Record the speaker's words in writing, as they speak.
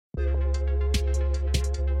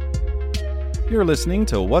You're listening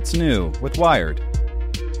to What's New with Wired.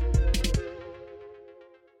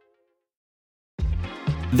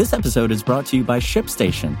 This episode is brought to you by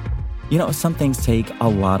ShipStation. You know, some things take a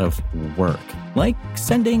lot of work, like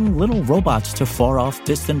sending little robots to far-off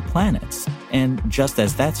distant planets. And just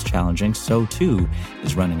as that's challenging, so too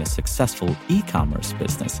is running a successful e-commerce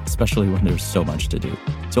business, especially when there's so much to do.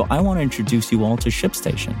 So I want to introduce you all to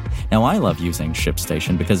ShipStation. Now, I love using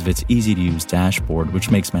ShipStation because of its easy-to-use dashboard,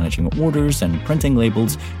 which makes managing orders and printing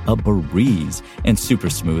labels a breeze and super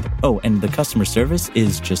smooth. Oh, and the customer service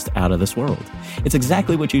is just out of this world. It's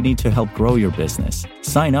exactly what you need to help grow your business.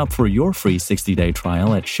 Sign up for your free 60-day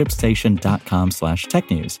trial at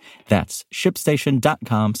shipstation.com/technews. That's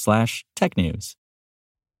shipstation.com/technews.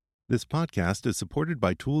 This podcast is supported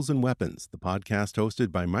by Tools and Weapons, the podcast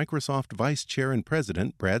hosted by Microsoft Vice Chair and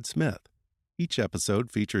President Brad Smith. Each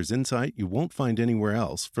episode features insight you won't find anywhere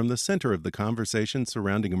else from the center of the conversation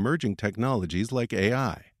surrounding emerging technologies like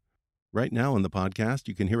AI. Right now in the podcast,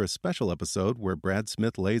 you can hear a special episode where Brad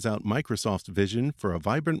Smith lays out Microsoft's vision for a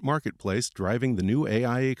vibrant marketplace driving the new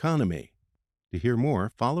AI economy. To hear more,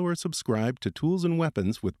 follow or subscribe to Tools and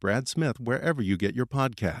Weapons with Brad Smith wherever you get your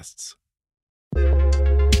podcasts.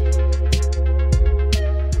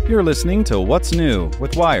 You're listening to What's New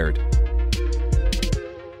with Wired.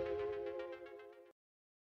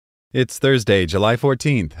 It's Thursday, July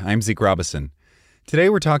 14th. I'm Zeke Robison. Today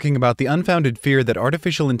we're talking about the unfounded fear that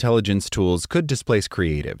artificial intelligence tools could displace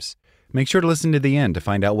creatives. Make sure to listen to the end to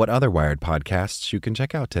find out what other Wired podcasts you can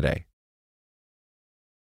check out today.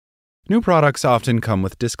 New products often come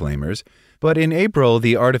with disclaimers, but in April,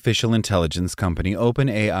 the artificial intelligence company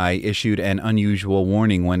OpenAI issued an unusual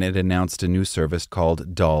warning when it announced a new service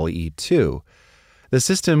called DALL-E 2. The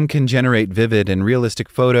system can generate vivid and realistic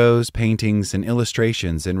photos, paintings, and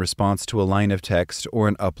illustrations in response to a line of text or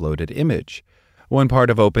an uploaded image. One part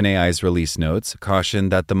of OpenAI's release notes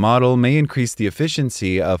cautioned that the model may increase the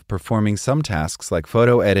efficiency of performing some tasks like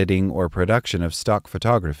photo editing or production of stock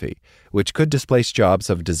photography, which could displace jobs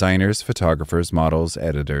of designers, photographers, models,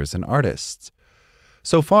 editors, and artists.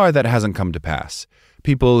 So far, that hasn't come to pass.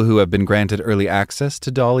 People who have been granted early access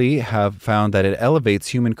to DALL-E have found that it elevates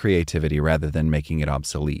human creativity rather than making it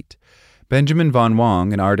obsolete. Benjamin Von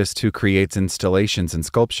Wong, an artist who creates installations and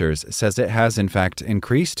sculptures, says it has in fact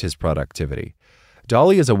increased his productivity.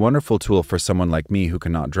 DALL-E is a wonderful tool for someone like me who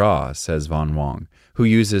cannot draw, says Von Wong, who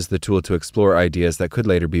uses the tool to explore ideas that could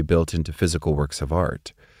later be built into physical works of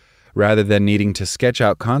art. Rather than needing to sketch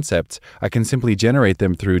out concepts, I can simply generate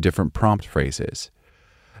them through different prompt phrases.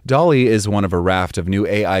 DALL-E is one of a raft of new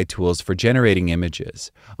AI tools for generating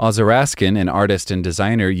images. Ozzy Raskin, an artist and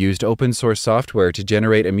designer, used open-source software to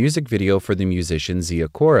generate a music video for the musician Zia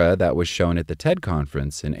Cora that was shown at the TED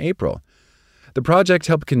conference in April. The project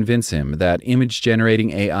helped convince him that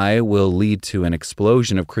image-generating AI will lead to an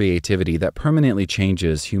explosion of creativity that permanently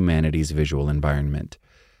changes humanity's visual environment.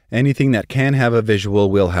 Anything that can have a visual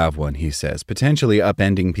will have one, he says, potentially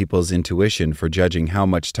upending people's intuition for judging how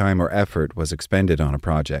much time or effort was expended on a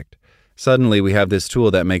project. Suddenly, we have this tool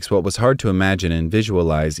that makes what was hard to imagine and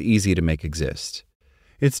visualize easy to make exist.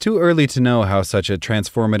 It's too early to know how such a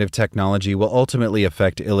transformative technology will ultimately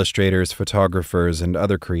affect illustrators, photographers, and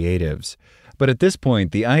other creatives. But at this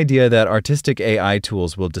point, the idea that artistic AI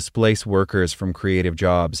tools will displace workers from creative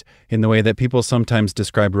jobs in the way that people sometimes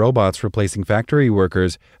describe robots replacing factory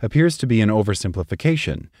workers appears to be an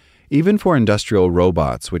oversimplification. Even for industrial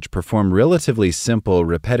robots, which perform relatively simple,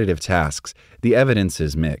 repetitive tasks, the evidence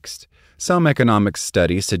is mixed. Some economics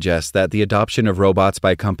studies suggest that the adoption of robots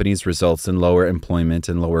by companies results in lower employment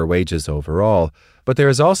and lower wages overall, but there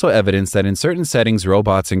is also evidence that in certain settings,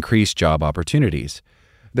 robots increase job opportunities.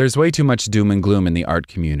 There's way too much doom and gloom in the art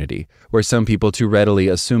community, where some people too readily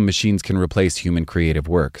assume machines can replace human creative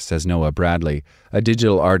work, says Noah Bradley, a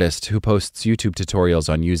digital artist who posts YouTube tutorials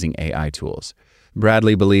on using AI tools.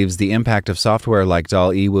 Bradley believes the impact of software like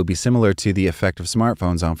DALL-E will be similar to the effect of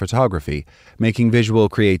smartphones on photography, making visual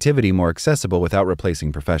creativity more accessible without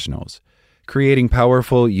replacing professionals. Creating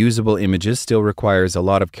powerful, usable images still requires a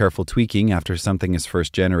lot of careful tweaking after something is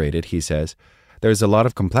first generated, he says. There's a lot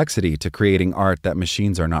of complexity to creating art that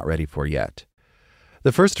machines are not ready for yet.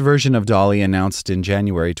 The first version of DALL-E, announced in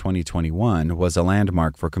January 2021, was a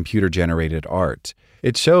landmark for computer-generated art.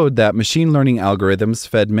 It showed that machine learning algorithms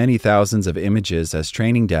fed many thousands of images as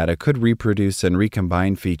training data could reproduce and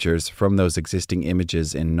recombine features from those existing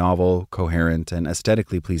images in novel, coherent, and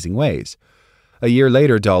aesthetically pleasing ways. A year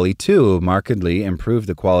later, DALL-E 2 markedly improved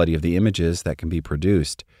the quality of the images that can be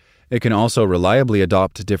produced. It can also reliably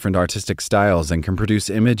adopt different artistic styles and can produce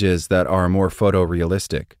images that are more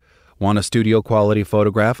photorealistic. Want a studio-quality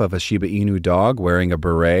photograph of a Shiba Inu dog wearing a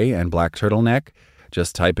beret and black turtleneck?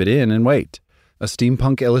 Just type it in and wait. A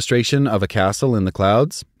steampunk illustration of a castle in the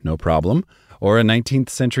clouds? No problem. Or a 19th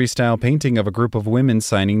century style painting of a group of women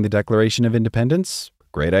signing the Declaration of Independence?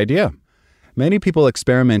 Great idea. Many people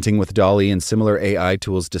experimenting with DALL-E and similar AI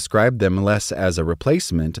tools describe them less as a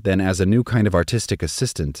replacement than as a new kind of artistic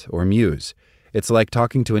assistant or muse. It's like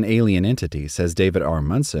talking to an alien entity, says David R.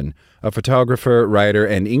 Munson, a photographer, writer,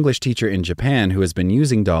 and English teacher in Japan who has been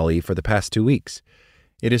using DALL-E for the past 2 weeks.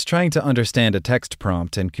 It is trying to understand a text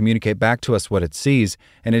prompt and communicate back to us what it sees,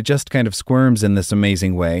 and it just kind of squirms in this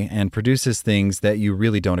amazing way and produces things that you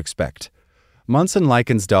really don't expect. Munson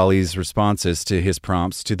likens DALL-E's responses to his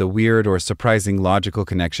prompts to the weird or surprising logical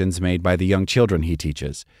connections made by the young children he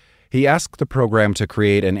teaches. He asked the program to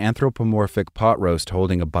create an anthropomorphic pot roast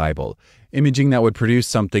holding a Bible, imaging that would produce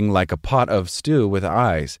something like a pot of stew with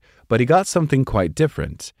eyes, but he got something quite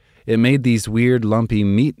different. It made these weird, lumpy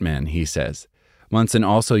meat men, he says. Munson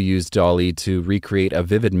also used DALL-E to recreate a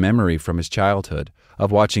vivid memory from his childhood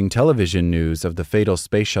of watching television news of the fatal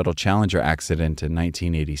Space Shuttle Challenger accident in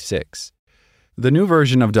 1986. The new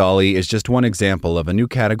version of DALL-E is just one example of a new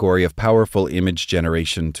category of powerful image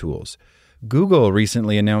generation tools. Google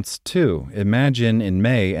recently announced two, Imagine in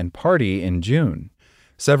May and Party in June.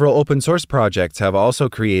 Several open-source projects have also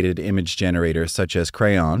created image generators such as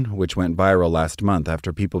Crayon, which went viral last month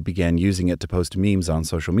after people began using it to post memes on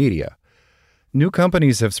social media. New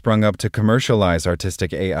companies have sprung up to commercialize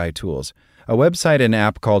artistic AI tools. A website and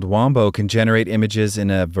app called Wombo can generate images in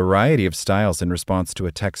a variety of styles in response to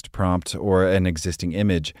a text prompt or an existing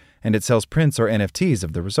image, and it sells prints or NFTs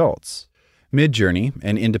of the results. Midjourney,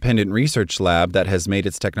 an independent research lab that has made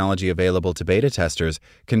its technology available to beta testers,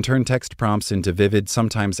 can turn text prompts into vivid,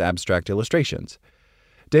 sometimes abstract illustrations.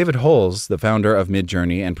 David Holes, the founder of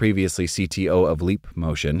Midjourney and previously CTO of Leap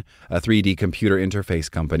Motion, a 3D computer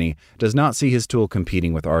interface company, does not see his tool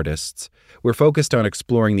competing with artists. We're focused on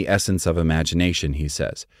exploring the essence of imagination, he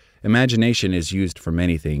says. Imagination is used for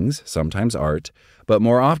many things, sometimes art, but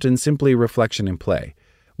more often simply reflection and play.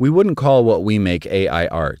 We wouldn't call what we make AI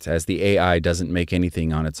art, as the AI doesn't make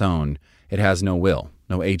anything on its own. It has no will,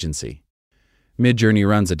 no agency. Midjourney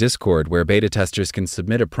runs a Discord where beta testers can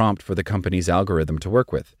submit a prompt for the company's algorithm to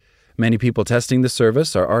work with. Many people testing the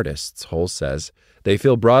service are artists, Holes says. They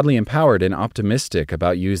feel broadly empowered and optimistic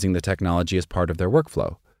about using the technology as part of their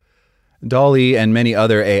workflow. DALL-E and many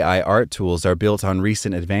other AI art tools are built on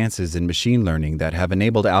recent advances in machine learning that have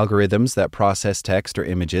enabled algorithms that process text or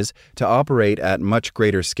images to operate at much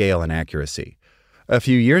greater scale and accuracy. A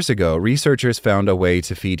few years ago, researchers found a way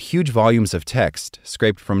to feed huge volumes of text,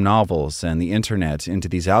 scraped from novels and the internet, into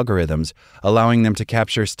these algorithms, allowing them to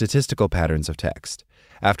capture statistical patterns of text.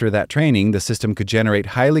 After that training, the system could generate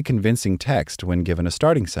highly convincing text when given a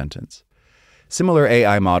starting sentence. Similar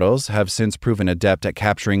AI models have since proven adept at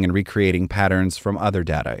capturing and recreating patterns from other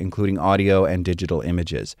data, including audio and digital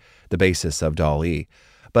images, the basis of DALL-E.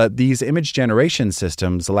 But these image generation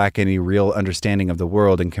systems lack any real understanding of the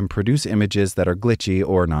world and can produce images that are glitchy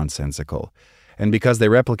or nonsensical. And because they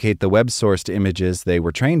replicate the web-sourced images they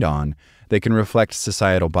were trained on, they can reflect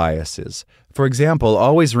societal biases. For example,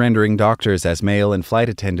 always rendering doctors as male and flight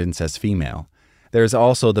attendants as female. There's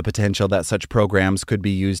also the potential that such programs could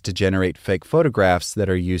be used to generate fake photographs that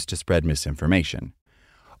are used to spread misinformation.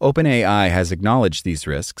 OpenAI has acknowledged these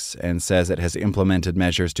risks and says it has implemented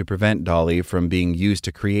measures to prevent DALL-E from being used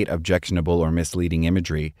to create objectionable or misleading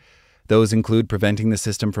imagery. Those include preventing the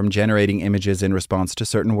system from generating images in response to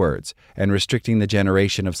certain words and restricting the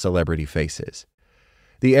generation of celebrity faces.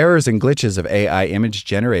 The errors and glitches of AI image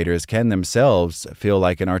generators can themselves feel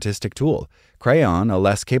like an artistic tool. Crayon, a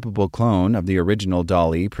less capable clone of the original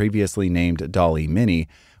DALL-E, previously named DALL-E Mini,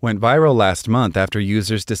 went viral last month after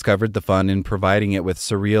users discovered the fun in providing it with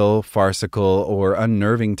surreal, farcical, or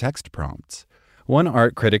unnerving text prompts. One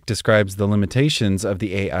art critic describes the limitations of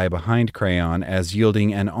the AI behind Crayon as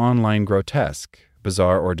yielding an online grotesque,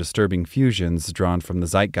 bizarre or disturbing fusions drawn from the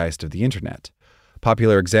zeitgeist of the internet.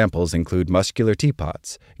 Popular examples include muscular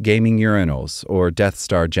teapots, gaming urinals, or Death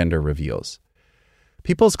Star gender reveals.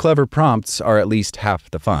 People's clever prompts are at least half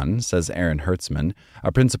the fun, says Aaron Hertzman,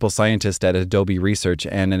 a principal scientist at Adobe Research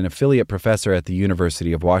and an affiliate professor at the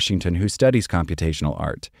University of Washington who studies computational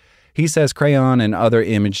art. He says Crayon and other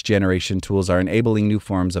image generation tools are enabling new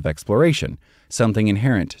forms of exploration, something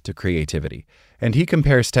inherent to creativity. And he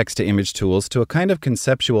compares text-to-image tools to a kind of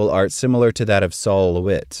conceptual art similar to that of Sol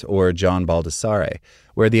LeWitt or John Baldessari,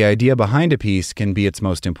 where the idea behind a piece can be its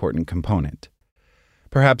most important component.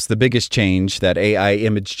 Perhaps the biggest change that AI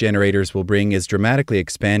image generators will bring is dramatically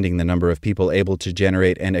expanding the number of people able to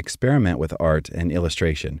generate and experiment with art and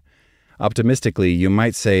illustration. Optimistically, you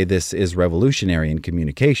might say this is revolutionary in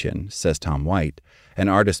communication, says Tom White, an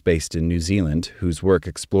artist based in New Zealand whose work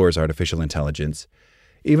explores artificial intelligence.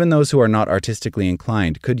 Even those who are not artistically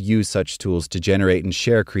inclined could use such tools to generate and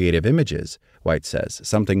share creative images, White says,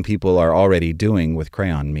 something people are already doing with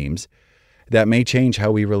crayon memes. That may change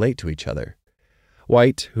how we relate to each other.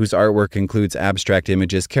 White, whose artwork includes abstract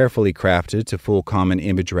images carefully crafted to full common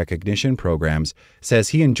image recognition programs, says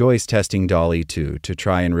he enjoys testing DALL-E 2 to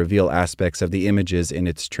try and reveal aspects of the images in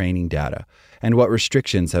its training data, and what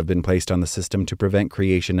restrictions have been placed on the system to prevent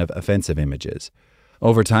creation of offensive images.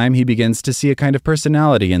 Over time, he begins to see a kind of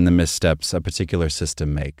personality in the missteps a particular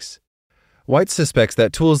system makes. White suspects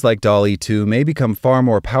that tools like DALL-E 2 may become far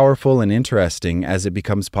more powerful and interesting as it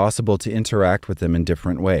becomes possible to interact with them in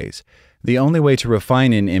different ways. The only way to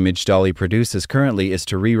refine an image DALL-E produces currently is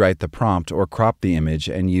to rewrite the prompt or crop the image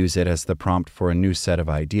and use it as the prompt for a new set of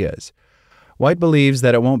ideas. White believes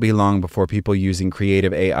that it won't be long before people using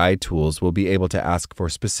creative AI tools will be able to ask for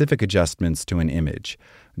specific adjustments to an image.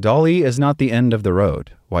 DALL-E is not the end of the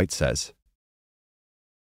road, White says.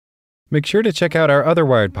 Make sure to check out our other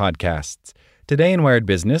Wired podcasts. Today in Wired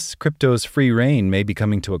Business, crypto's free reign may be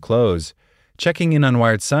coming to a close. Checking in on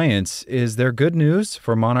Wired Science, is there good news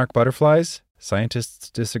for monarch butterflies?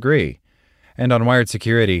 Scientists disagree. And on Wired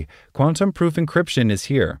Security, quantum-proof encryption is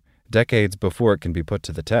here, decades before it can be put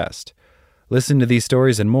to the test. Listen to these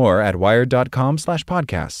stories and more at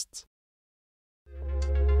wired.com/podcasts.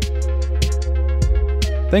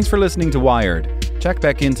 Thanks for listening to Wired. Check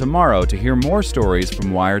back in tomorrow to hear more stories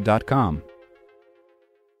from Wired.com.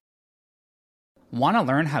 Want to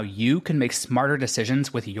learn how you can make smarter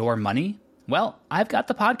decisions with your money? Well, I've got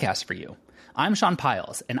the podcast for you. I'm Sean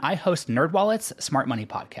Piles, and I host NerdWallet's Smart Money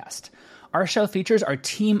Podcast. Our show features our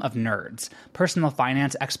team of nerds, personal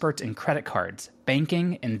finance experts in credit cards,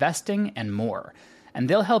 banking, investing, and more. And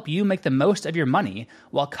they'll help you make the most of your money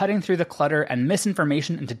while cutting through the clutter and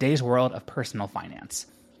misinformation in today's world of personal finance.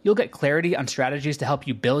 You'll get clarity on strategies to help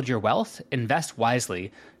you build your wealth, invest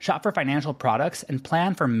wisely, shop for financial products, and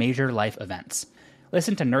plan for major life events.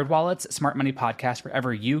 Listen to NerdWallet's Smart Money Podcast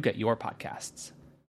wherever you get your podcasts.